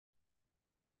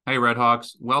Hey,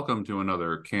 Redhawks, welcome to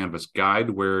another Canvas guide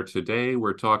where today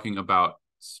we're talking about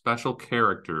special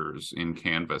characters in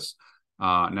Canvas.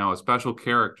 Now, a special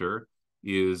character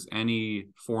is any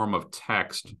form of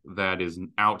text that is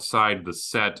outside the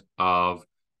set of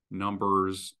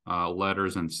numbers,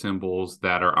 letters, and symbols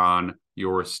that are on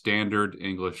your standard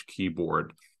English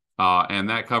keyboard. And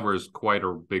that covers quite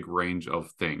a big range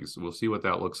of things. We'll see what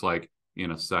that looks like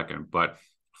in a second. But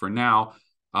for now,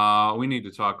 we need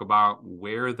to talk about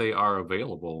where they are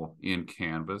available in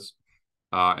Canvas,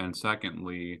 and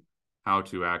secondly, how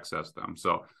to access them.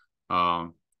 So,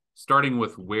 starting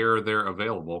with where they're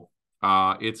available,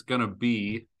 it's going to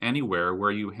be anywhere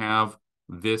where you have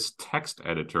this text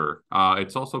editor.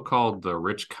 It's also called the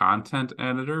Rich Content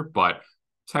Editor, but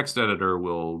text editor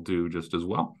will do just as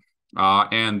well.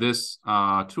 And this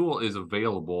tool is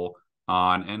available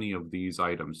on any of these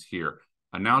items here.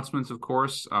 Announcements, of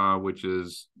course, which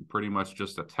is pretty much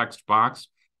just a text box.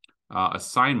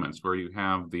 Assignments, where you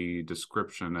have the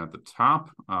description at the top.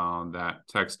 That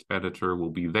text editor will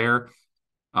be there.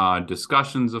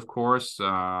 Discussions, of course,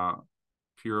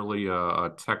 purely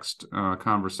a text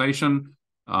conversation.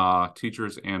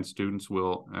 Teachers and students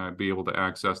will be able to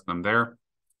access them there.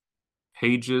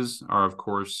 Pages are, of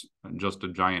course, just a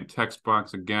giant text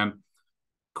box again.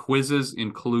 Quizzes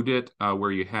included, where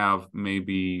you have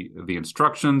maybe the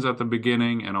instructions at the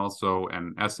beginning and also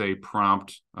an essay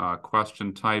prompt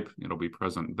question type. It'll be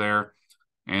present there.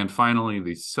 And finally,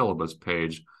 the syllabus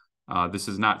page. This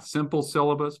is not simple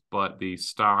syllabus, but the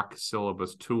stock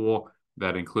syllabus tool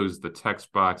that includes the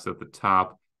text box at the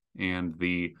top and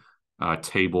the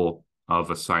table of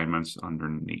assignments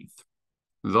underneath.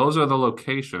 Those are the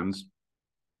locations,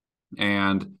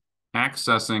 and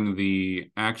accessing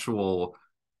the actual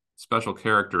special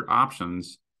character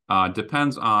options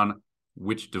depends on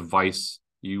which device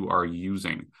you are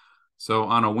using. So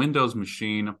on a Windows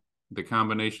machine, the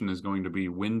combination is going to be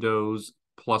Windows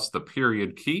plus the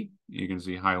period key. You can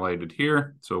see highlighted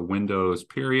here. So Windows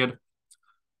period.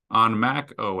 On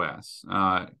Mac OS,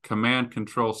 Command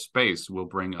Control Space will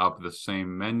bring up the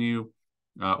same menu,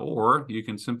 or you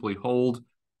can simply hold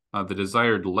the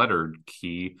desired lettered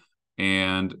key,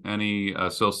 and any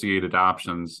associated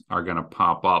options are going to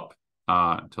pop up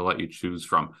to let you choose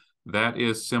from. That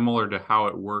is similar to how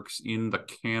it works in the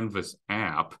Canvas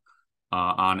app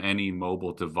on any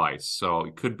mobile device. So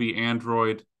it could be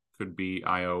Android, could be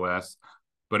iOS,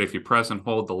 but if you press and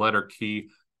hold the letter key,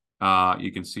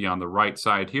 you can see on the right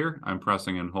side here, I'm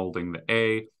pressing and holding the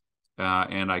A,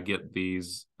 and I get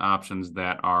these options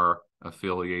that are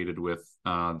affiliated with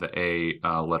the A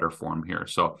letter form here.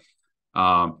 So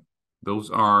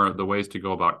those are the ways to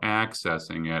go about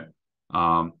accessing it.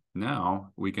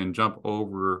 Now we can jump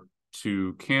over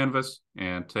to Canvas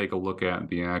and take a look at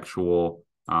the actual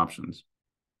options.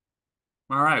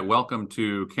 All right, welcome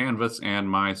to Canvas and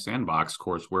my Sandbox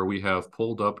course, where we have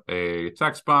pulled up a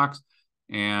text box,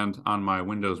 and on my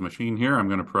Windows machine here, I'm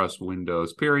going to press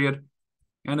Windows period,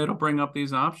 and it'll bring up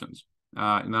these options.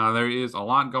 Now there is a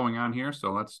lot going on here,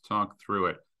 so let's talk through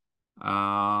it.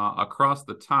 Across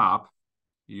the top,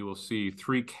 you will see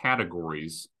three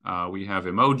categories. We have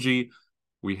emoji,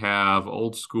 we have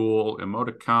old school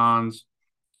emoticons,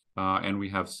 and we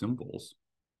have symbols.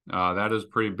 That is a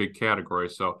pretty big category.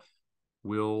 So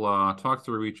we'll talk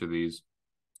through each of these.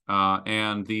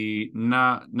 And the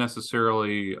not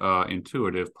necessarily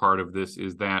intuitive part of this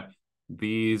is that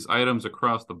these items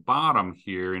across the bottom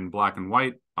here in black and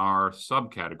white are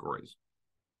subcategories.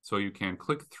 So you can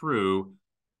click through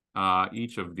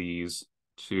each of these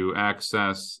to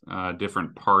access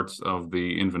different parts of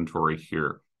the inventory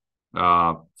here.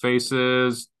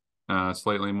 Faces,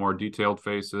 slightly more detailed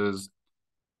faces,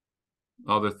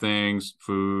 other things,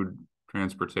 food,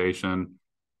 transportation.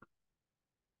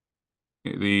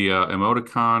 The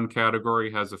emoticon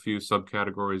category has a few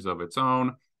subcategories of its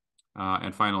own.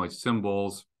 And finally,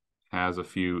 symbols has a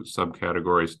few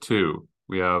subcategories too.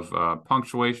 We have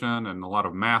punctuation and a lot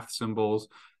of math symbols,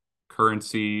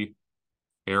 currency,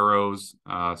 arrows,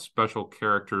 special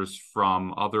characters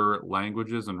from other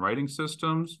languages and writing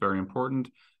systems, very important,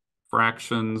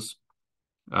 fractions,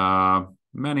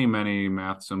 many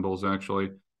math symbols actually,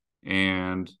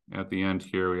 and at the end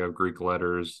here we have Greek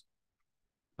letters,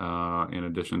 in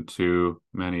addition to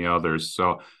many others.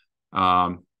 So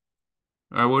I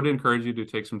would encourage you to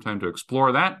take some time to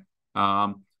explore that,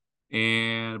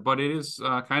 but it is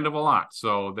kind of a lot.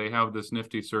 So they have this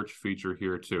nifty search feature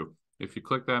here too. If you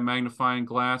click that magnifying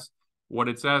glass, what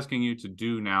it's asking you to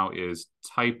do now is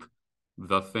type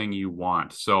the thing you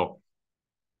want. So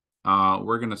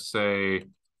we're going to say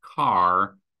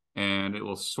car, and it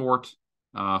will sort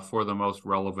for the most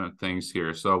relevant things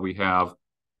here. So we have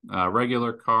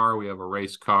regular car, we have a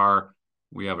race car,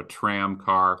 we have a tram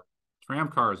car. Tram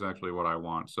car is actually what I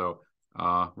want. So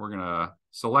we're going to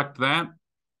select that,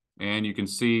 and you can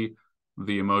see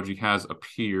the emoji has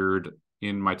appeared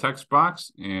in my text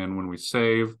box. And when we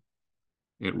save,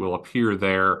 it will appear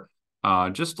there,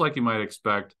 just like you might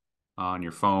expect on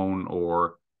your phone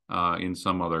or in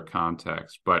some other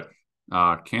context. But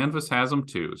Canvas has them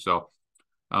too. So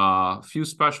a few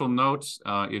special notes.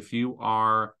 If you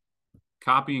are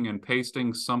copying and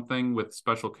pasting something with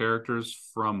special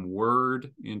characters from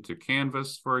Word into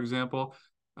Canvas, for example,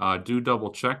 do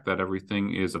double check that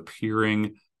everything is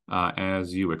appearing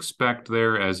as you expect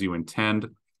there, as you intend.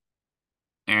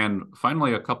 And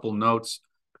finally, a couple notes.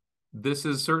 This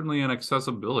is certainly an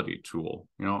accessibility tool.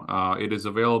 It is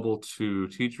available to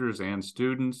teachers and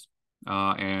students,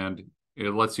 and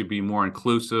it lets you be more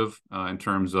inclusive in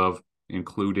terms of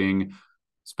including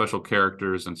special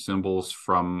characters and symbols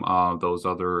from those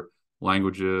other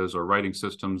languages or writing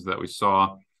systems that we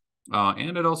saw.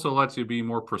 And it also lets you be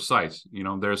more precise.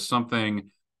 There's something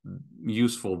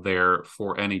useful there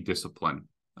for any discipline.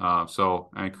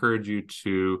 So I encourage you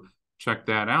to check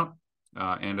that out.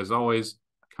 And as always,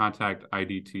 contact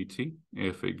IDTT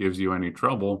if it gives you any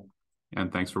trouble.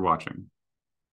 And thanks for watching.